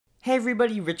Hey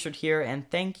everybody, Richard here, and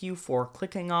thank you for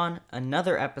clicking on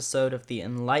another episode of the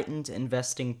Enlightened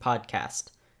Investing Podcast.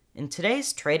 In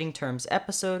today's Trading Terms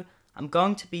episode, I'm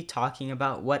going to be talking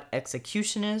about what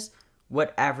execution is,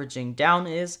 what averaging down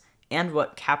is, and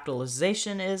what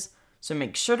capitalization is, so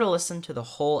make sure to listen to the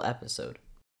whole episode.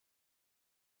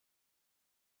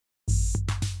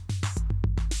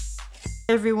 Hey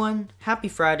everyone, happy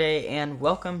Friday, and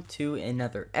welcome to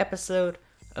another episode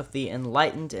of the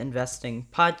Enlightened Investing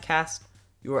Podcast,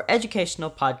 your educational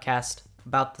podcast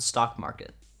about the stock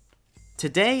market.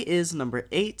 Today is number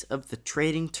 8 of the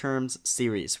Trading Terms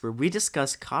series, where we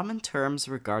discuss common terms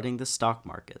regarding the stock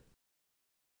market.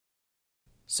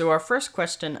 So our first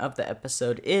question of the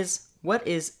episode is, what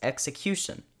is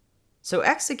execution? So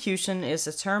execution is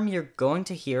a term you're going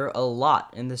to hear a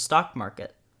lot in the stock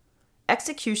market.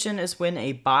 Execution is when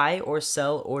a buy or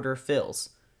sell order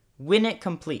fills, when it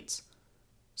completes.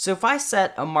 So if I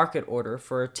set a market order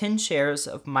for 10 shares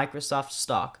of Microsoft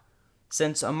stock,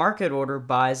 since a market order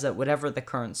buys at whatever the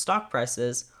current stock price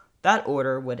is, that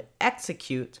order would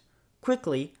execute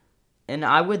quickly and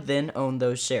I would then own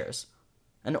those shares.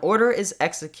 An order is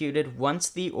executed once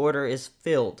the order is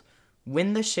filled,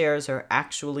 when the shares are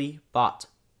actually bought.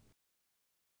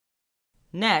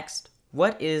 Next,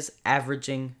 what is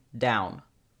averaging down?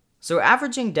 So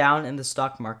averaging down in the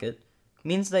stock market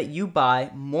means that you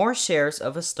buy more shares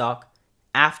of a stock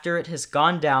after it has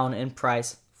gone down in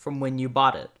price from when you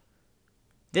bought it.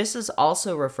 This is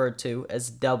also referred to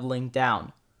as doubling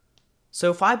down.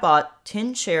 So if I bought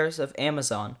 10 shares of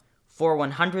Amazon for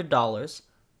 $100,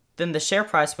 then the share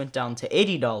price went down to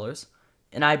 $80,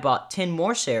 and I bought 10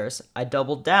 more shares, I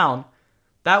doubled down,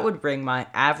 that would bring my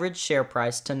average share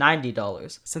price to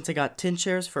 $90, since I got 10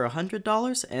 shares for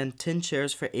 $100 and 10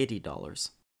 shares for $80.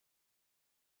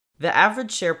 The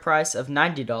average share price of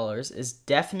 $90 is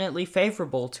definitely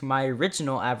favorable to my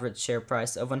original average share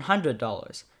price of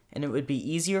 $100, and it would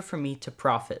be easier for me to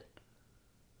profit.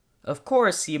 Of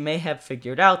course, you may have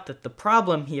figured out that the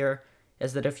problem here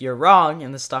is that if you're wrong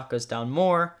and the stock goes down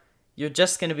more, you're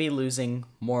just going to be losing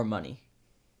more money.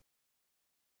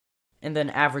 And then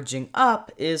averaging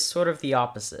up is sort of the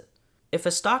opposite. If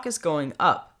a stock is going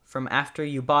up from after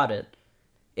you bought it,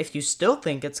 if you still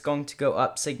think it's going to go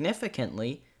up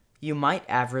significantly, you might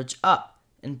average up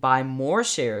and buy more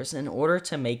shares in order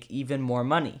to make even more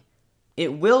money.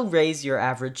 It will raise your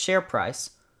average share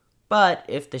price, but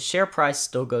if the share price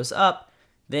still goes up,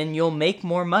 then you'll make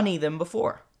more money than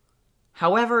before.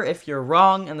 However, if you're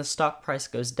wrong and the stock price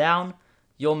goes down,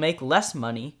 you'll make less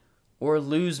money or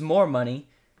lose more money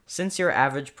since your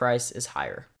average price is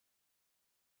higher.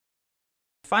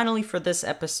 Finally, for this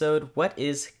episode, what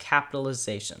is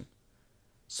capitalization?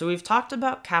 So we've talked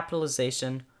about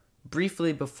capitalization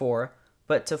briefly before,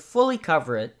 but to fully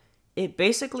cover it, it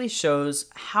basically shows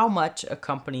how much a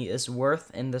company is worth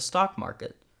in the stock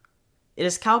market. It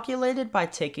is calculated by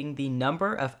taking the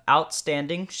number of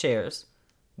outstanding shares,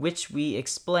 which we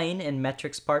explain in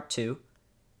Metrics Part 2,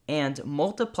 and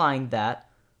multiplying that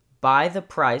by the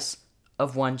price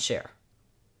of one share.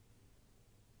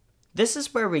 This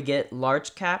is where we get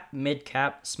large cap, mid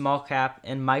cap, small cap,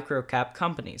 and micro cap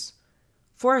companies.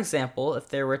 For example, if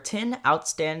there were 10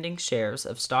 outstanding shares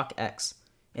of stock X,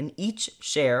 and each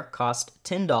share cost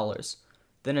 $10,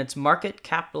 then its market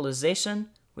capitalization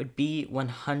would be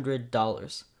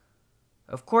 $100.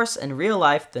 Of course, in real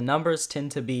life, the numbers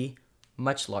tend to be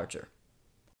much larger.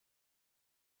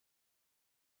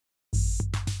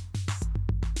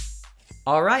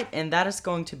 Alright, and that is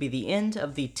going to be the end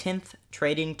of the 10th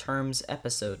Trading Terms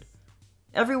episode.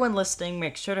 Everyone listening,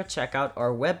 make sure to check out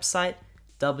our website,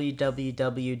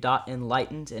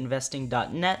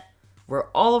 www.enlightenedinvesting.net, where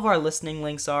all of our listening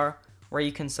links are, where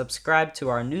you can subscribe to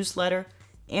our newsletter,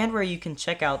 and where you can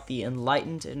check out the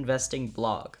Enlightened Investing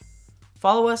blog.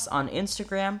 Follow us on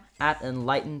Instagram at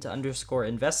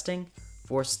enlightened_investing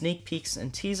for sneak peeks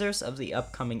and teasers of the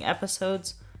upcoming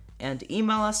episodes, and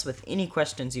email us with any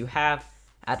questions you have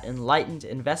at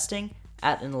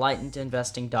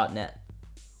enlightenedinvesting@enlightenedinvesting.net.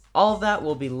 All of that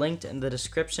will be linked in the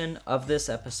description of this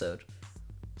episode.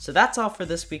 So that's all for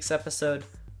this week's episode.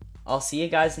 I'll see you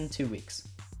guys in 2 weeks.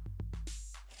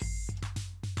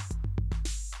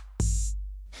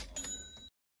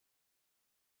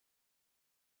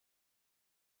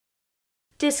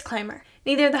 Disclaimer.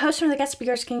 Neither the host nor the guest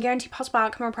speakers can guarantee possible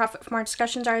outcome or profit from our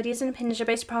discussions. Our ideas and opinions are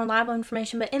based upon reliable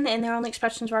information, but in the end, they're only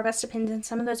expressions of our best opinions, and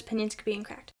some of those opinions could be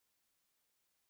incorrect.